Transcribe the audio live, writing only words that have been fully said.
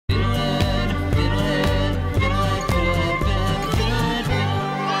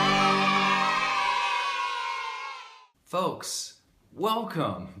folks,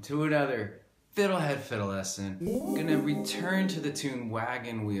 welcome to another FiddleHed fiddle lesson. I'm gonna return to the tune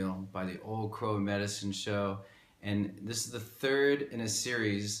Wagon Wheel by the Old Crow Medicine Show, and this is the third in a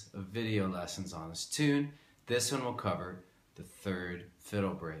series of video lessons on this tune. This one will cover the third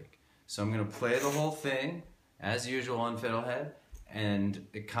fiddle break. So I'm gonna play the whole thing as usual on FiddleHed, and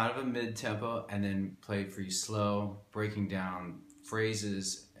kind of a mid-tempo, and then play it for you slow, breaking down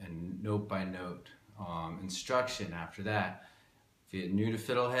phrases and note by note instruction after that. If you're new to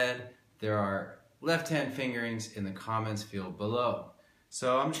FiddleHed, there are left-hand fingerings in the comments field below.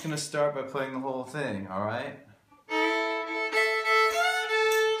 So I'm just going to start by playing the whole thing, alright?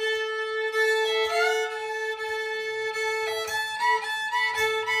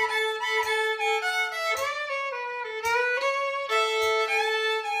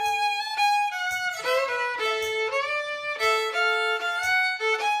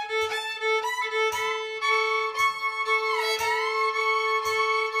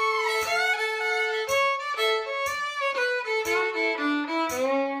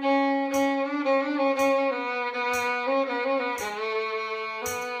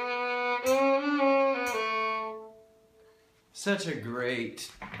 Such a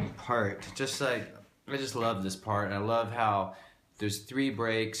great part. I just love this part, and I love how there's 3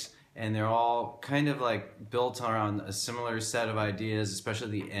 breaks and they're all kind of like built around a similar set of ideas,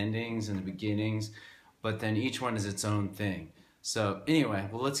 especially the endings and the beginnings, but then each one is its own thing. So anyway,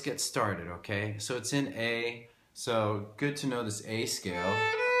 well, let's get started, okay? So it's in A, so good to know this A scale.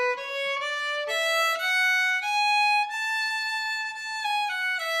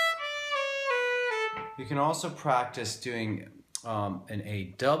 You can also practice doing an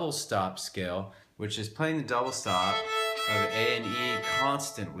A double stop scale, which is playing the double stop of A and E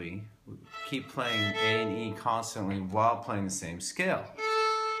constantly. Keep playing A and E constantly while playing the same scale.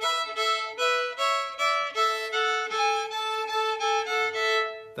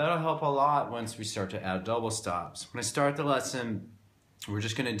 That'll help a lot once we start to add double stops. When I start the lesson, we're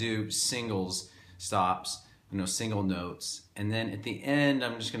just going to do singles stops, single notes. And then at the end,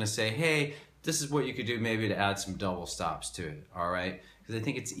 I'm just going to say, hey, this is what you could do maybe to add some double stops to it, all right? Because I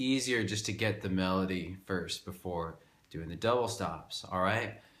think it's easier just to get the melody first before doing the double stops, all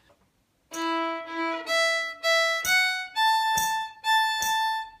right?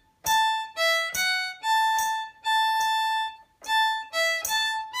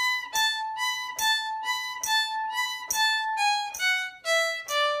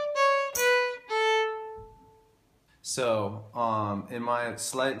 So, in my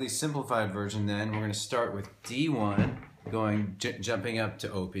slightly simplified version then, we're going to start with D1, jumping up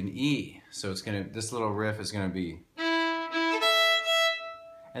to open E. So this little riff is going to be,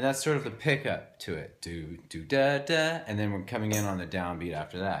 and that's sort of the pickup to it. Do, do, da, da, and then we're coming in on the downbeat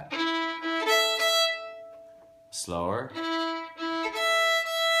after that. Slower.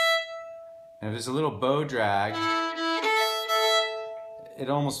 And if there's a little bow drag, it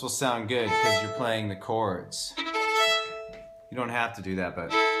almost will sound good because you're playing the chords. You don't have to do that,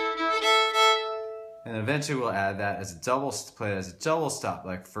 but... And eventually we'll add that as a play it as a double stop,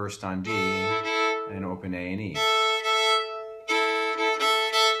 like first on D, and open A and E.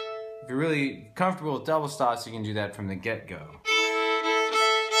 If you're really comfortable with double stops, you can do that from the get-go.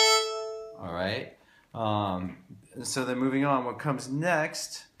 Alright? So then moving on, what comes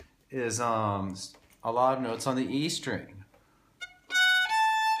next is a lot of notes on the E string.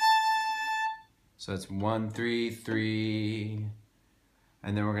 So it's 1, 3, 3,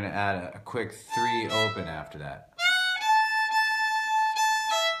 and then we're going to add a quick 3 open after that.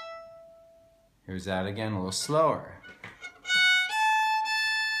 Here's that again, a little slower.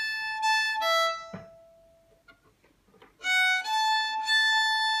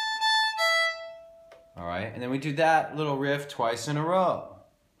 All right, and then we do that little riff twice in a row.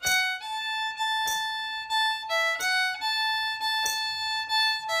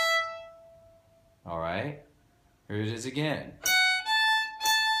 Alright, here it is again.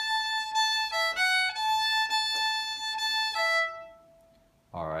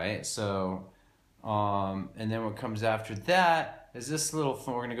 Alright, so, and then what comes after that is this little,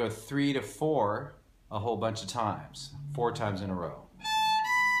 we're going to go 3 to 4 a whole bunch of times, 4 times in a row.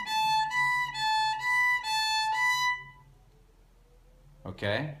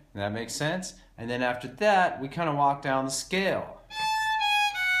 Okay, that makes sense? And then after that, we kind of walk down the scale.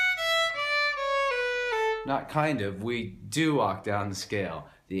 Not kind of, we do walk down the scale,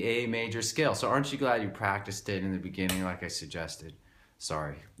 the A major scale. So aren't you glad you practiced it in the beginning like I suggested?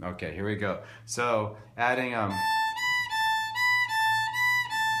 Sorry. Okay, here we go. So adding and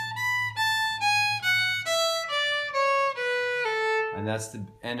that's the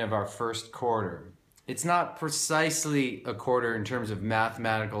end of our first quarter. It's not precisely a quarter in terms of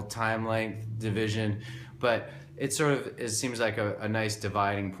mathematical time length division, but it seems like a nice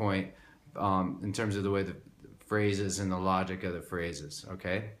dividing point in terms of the way the phrases and the logic of the phrases,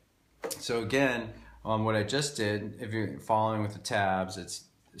 okay? So again, what I just did, if you're following with the tabs, it's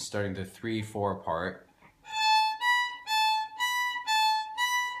starting to 3/4 part,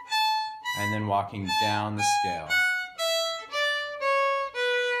 and then walking down the scale.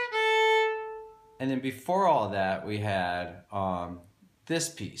 And then before all that, we had this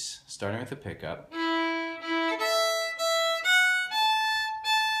piece, starting with the pickup.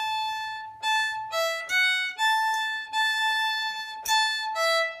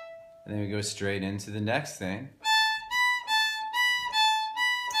 And then we go straight into the next thing.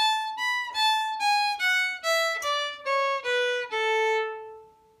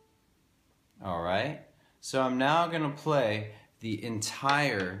 All right, so I'm now going to play the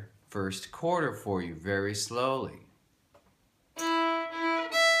entire first quarter for you very slowly.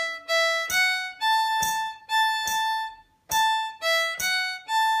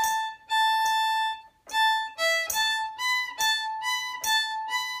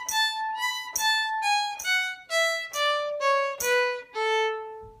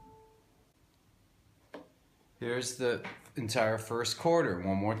 Here's the entire first quarter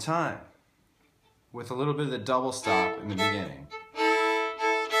one more time, with a little bit of the double stop in the beginning.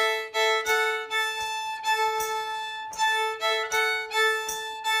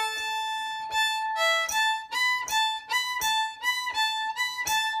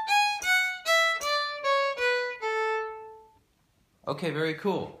 Okay, very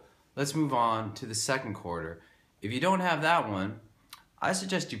cool. Let's move on to the second quarter. If you don't have that one, I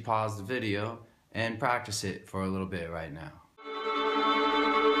suggest you pause the video and practice it for a little bit right now.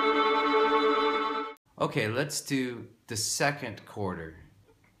 Okay, let's do the second quarter.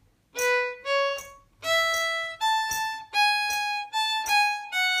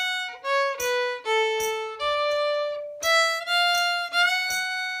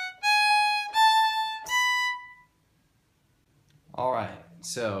 All right,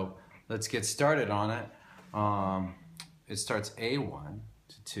 so let's get started on it. It starts A1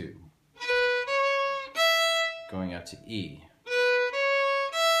 to 2, going up to E,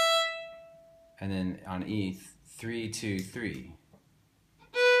 and then on E, 3, 2, 3.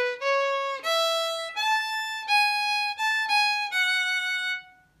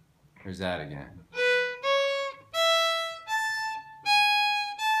 Here's that again.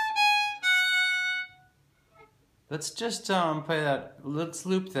 Let's just play that, let's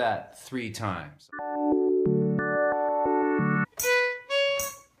loop that 3 times.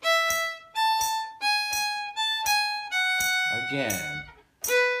 Again.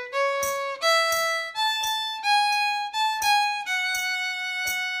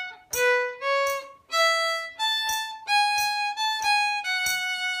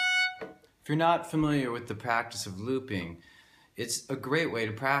 If you're not familiar with the practice of looping, it's a great way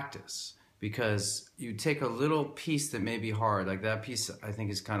to practice, because you take a little piece that may be hard, like that piece I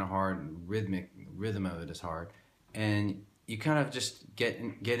think is kind of hard, and rhythm of it is hard, and you kind of just get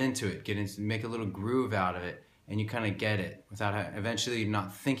into it, make a little groove out of it, and you kind of get it without eventually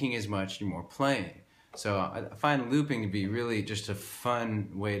not thinking as much, you're more playing. So I find looping to be really just a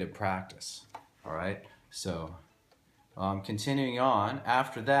fun way to practice. All right, so continuing on,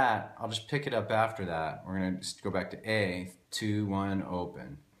 after that, I'll just pick it up after that. We're gonna just go back to A, 2, 1,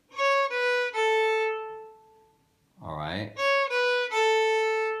 open. All right.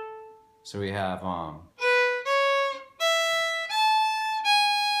 So we have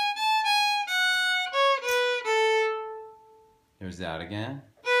here's that again.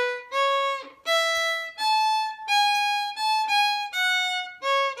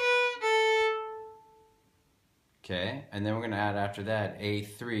 Okay, and then we're going to add after that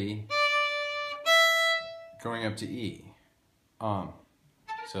A3 going up to E.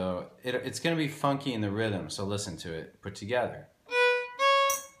 So it's going to be funky in the rhythm, so listen to it put together.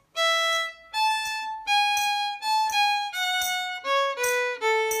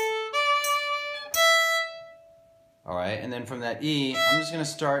 All right, and then from that E, I'm just going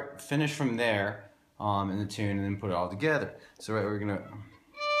to finish from there in the tune, and then put it all together. So we're going to...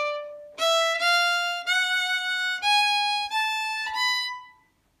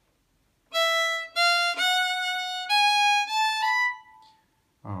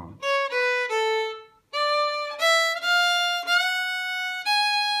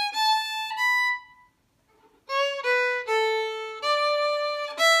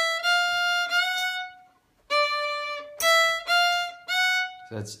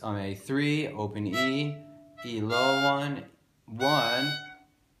 So that's on A3, open E, E low 1, 1,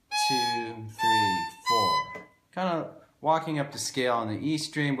 2, 3, 4. Kind of walking up the scale on the E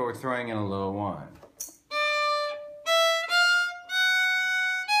string, but we're throwing in a low 1.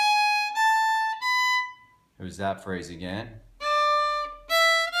 Here's that phrase again.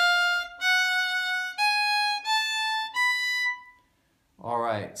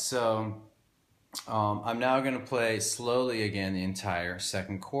 Alright, so I'm now going to play slowly again the entire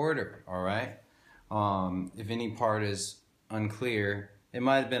second quarter, alright? If any part is unclear, it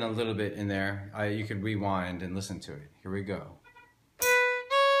might have been a little bit in there. You could rewind and listen to it. Here we go.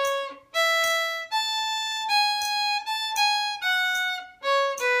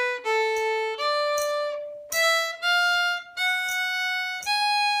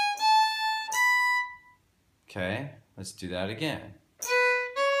 Okay, let's do that again.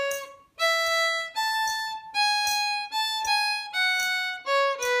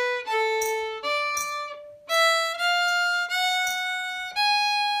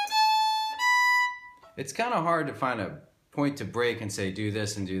 It's kind of hard to find a point to break and say do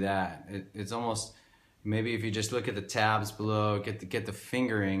this and do that. It's almost, maybe if you just look at the tabs below, get the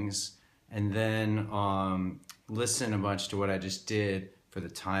fingerings, and then listen a bunch to what I just did for the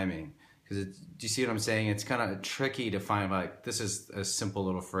timing. Because do you see what I'm saying? It's kind of tricky to find, like, this is a simple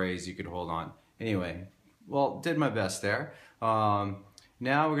little phrase you could hold on. Anyway, well, did my best there. Now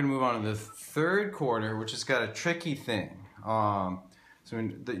we're going to move on to the third quarter, which has got a tricky thing.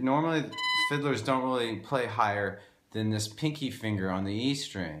 Normally fiddlers don't really play higher than this pinky finger on the E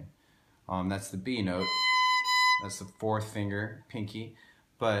string. That's the B note. That's the fourth finger, pinky.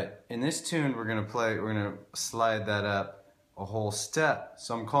 But in this tune, we're gonna slide that up a whole step.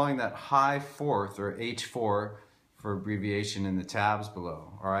 So I'm calling that high fourth, or H4 for abbreviation in the tabs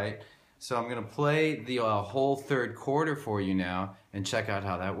below. All right. So I'm gonna play the whole third quarter for you now and check out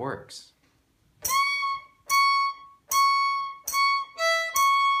how that works.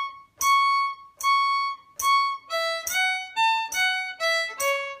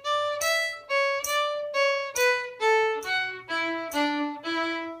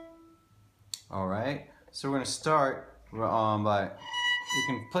 Alright, so we're going to start by, you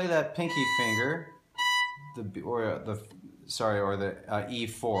can play that pinky finger, or the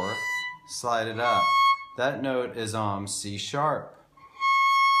E4, slide it up. That note is C sharp.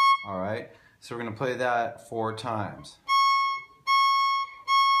 Alright, so we're going to play that 4 times.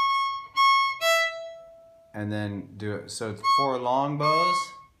 And then do it, so it's 4 long bows,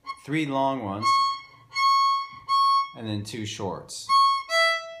 3 long ones, and then 2 shorts.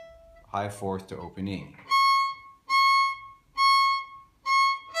 High fourth to open E.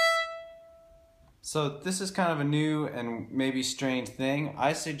 So this is kind of a new and maybe strange thing.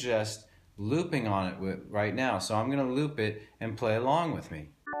 I suggest looping on it right now. So I'm going to loop it and play along with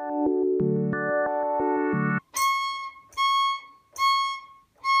me.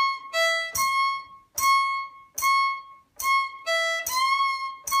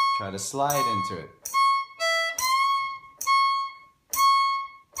 Try to slide into it.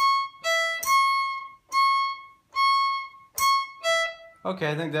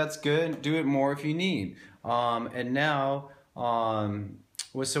 Okay, I think that's good. Do it more if you need. And now,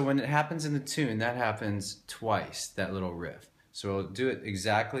 so when it happens in the tune, that happens twice, that little riff. So we'll do it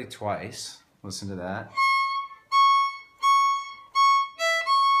exactly twice. Listen to that.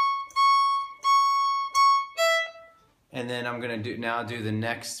 And then I'm going to now do the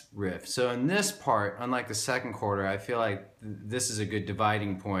next riff. So in this part, unlike the second quarter, I feel like this is a good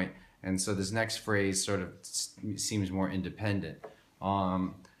dividing point. And so this next phrase sort of seems more independent.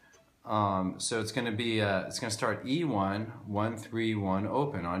 So it's going to be, it's going to start E1, 1, 3, 1,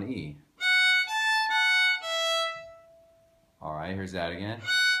 open on E. Alright, here's that again.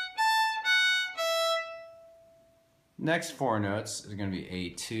 Next 4 notes is going to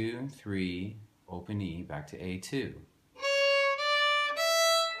be A2, 3, open E, back to A2.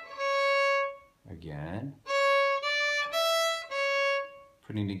 Again.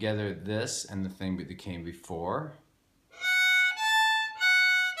 Putting together this and the thing that came before.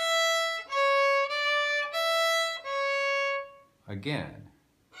 Again.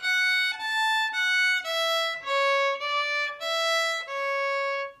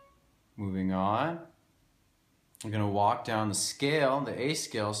 Moving on. I'm going to walk down the scale, the A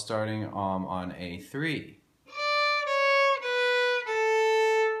scale, starting on A3.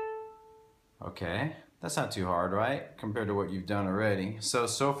 Okay, that's not too hard, right? Compared to what you've done already. So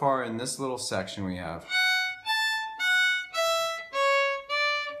far in this little section we have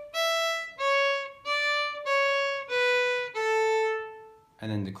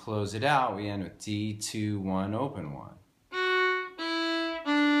and then to close it out, we end with D, 2, 1, open 1.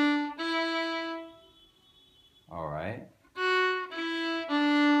 All right.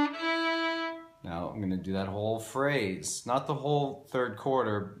 I'm going to do that whole phrase. Not the whole third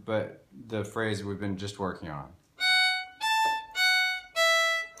quarter, but the phrase we've been just working on.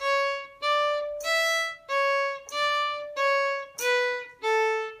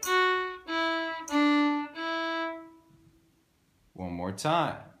 One more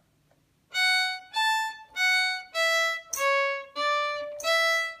time.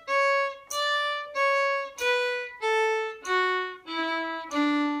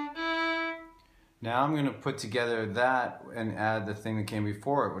 Now I'm going to put together that and add the thing that came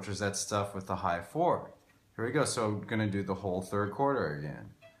before it, which was that stuff with the high fourth. Here we go. So I'm going to do the whole third quarter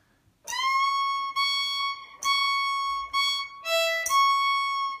again.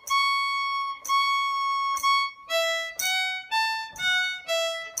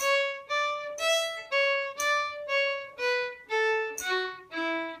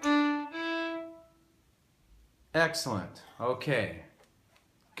 Excellent. Okay.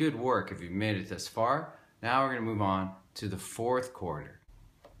 Good work if you've made it this far. Now we're going to move on to the fourth quarter.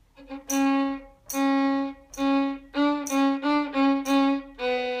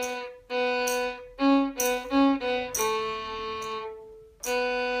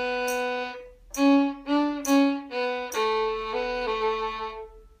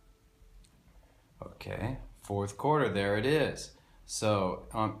 Okay, fourth quarter, there it is. So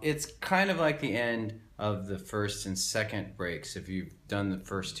it's kind of like the end of the first and second breaks. If you've done the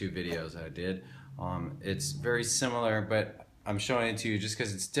first two videos I did, it's very similar, but I'm showing it to you just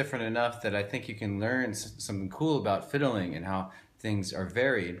because it's different enough that I think you can learn something cool about fiddling and how things are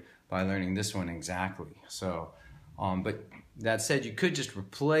varied by learning this one exactly. So, but that said, you could just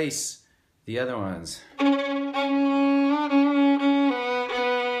replace the other ones.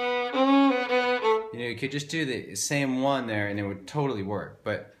 You could just do the same one there and it would totally work.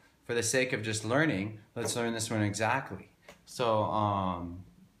 But for the sake of just learning, let's learn this one exactly. So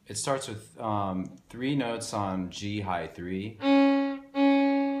it starts with 3 notes on G high 3.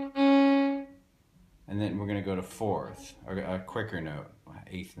 And then we're going to go to 4th, or a quicker note,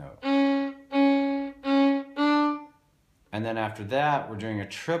 8th note. And then after that, we're doing a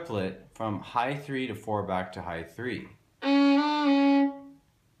triplet from high 3 to 4 back to high 3.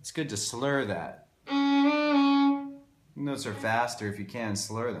 It's good to slur that. Notes are faster if you can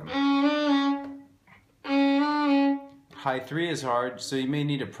slur them. High 3 is hard, so you may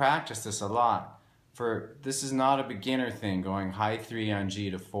need to practice this a lot. This is not a beginner thing, going high 3 on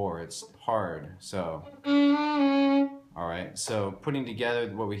G to 4. It's hard, so. Alright, so putting together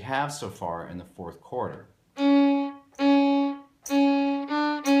what we have so far in the fourth quarter.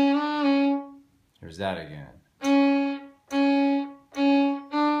 Here's that again.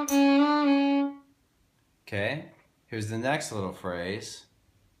 Okay, here's the next little phrase,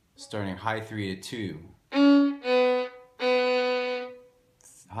 starting high 3 to 2.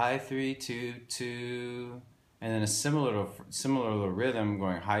 High 3, 2, 2, and then a similar little rhythm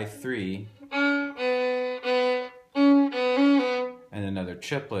going high 3, and another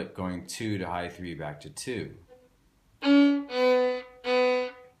triplet going 2 to high 3 back to 2.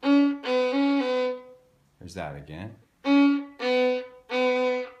 Here's that again.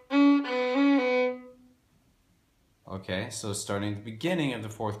 Okay, so starting at the beginning of the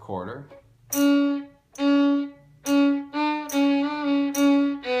fourth quarter.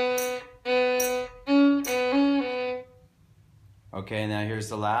 Okay, now here's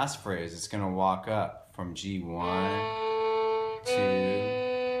the last phrase. It's going to walk up from G1, 2.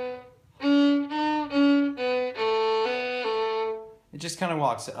 It just kind of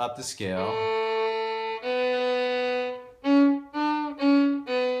walks up the scale.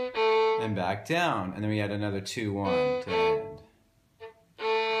 And back down, and then we add another 2, 1 to end.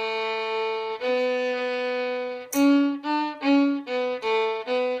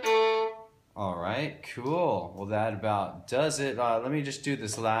 Alright, cool. Well, that about does it. Let me just do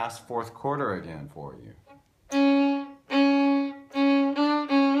this last fourth quarter again for you.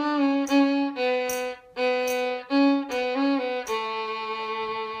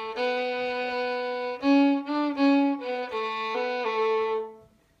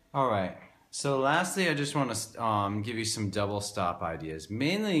 Alright, so lastly I just want to give you some double stop ideas,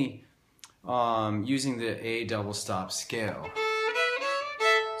 mainly using the A double stop scale.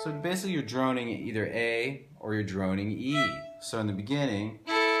 So basically you're droning either A or you're droning E. So in the beginning,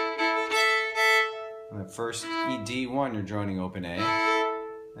 on the first D1 you're droning open A,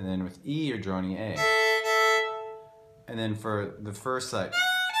 and then with E you're droning A. And then for the first like,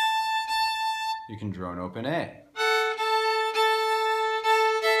 you can drone open A.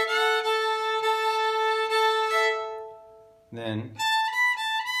 Then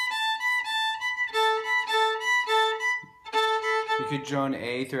You could drone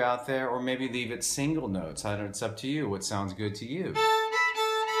A throughout there, or maybe leave it single notes. I don't, it's up to you. What sounds good to you?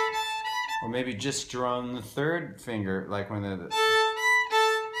 Or maybe just drone the third finger, like when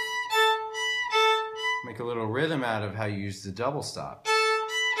make a little rhythm out of how you use the double stop.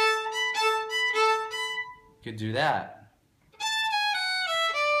 You could do that.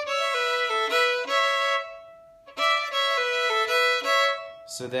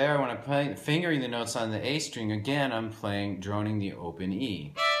 So there, when I'm playing, fingering the notes on the A string, again, I'm droning the open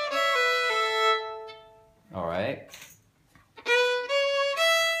E. All right?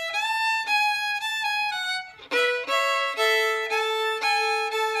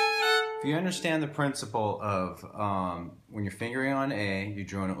 If you understand the principle of when you're fingering on A, you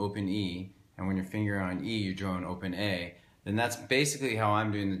drone an open E, and when you're fingering on E, you drone open A, then that's basically how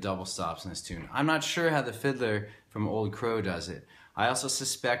I'm doing the double stops in this tune. I'm not sure how the fiddler from Old Crow does it. I also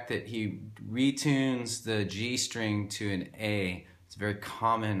suspect that he retunes the G string to an A. It's a very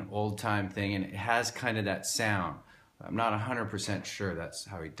common old-time thing, and it has kind of that sound. I'm not 100% sure that's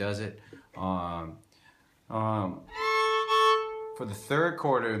how he does it. For the third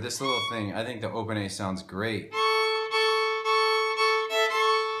quarter, this little thing, I think the open A sounds great.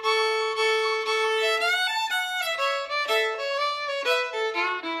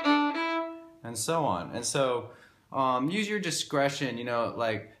 And so on. And so, use your discretion, you know,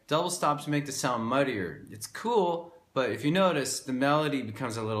 like double stops make the sound muddier. It's cool, but if you notice, the melody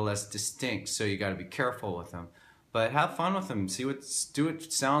becomes a little less distinct, so you gotta be careful with them. But have fun with them, do what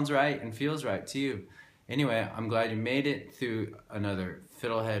sounds right and feels right to you. Anyway, I'm glad you made it through another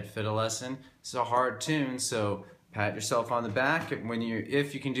FiddleHed fiddle lesson. It's a hard tune, so pat yourself on the back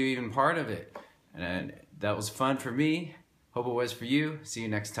if you can do even part of it. And that was fun for me. Hope it was for you. See you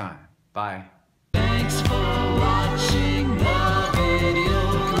next time. Bye. Thanks for watching the video.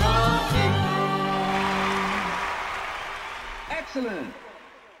 Excellent.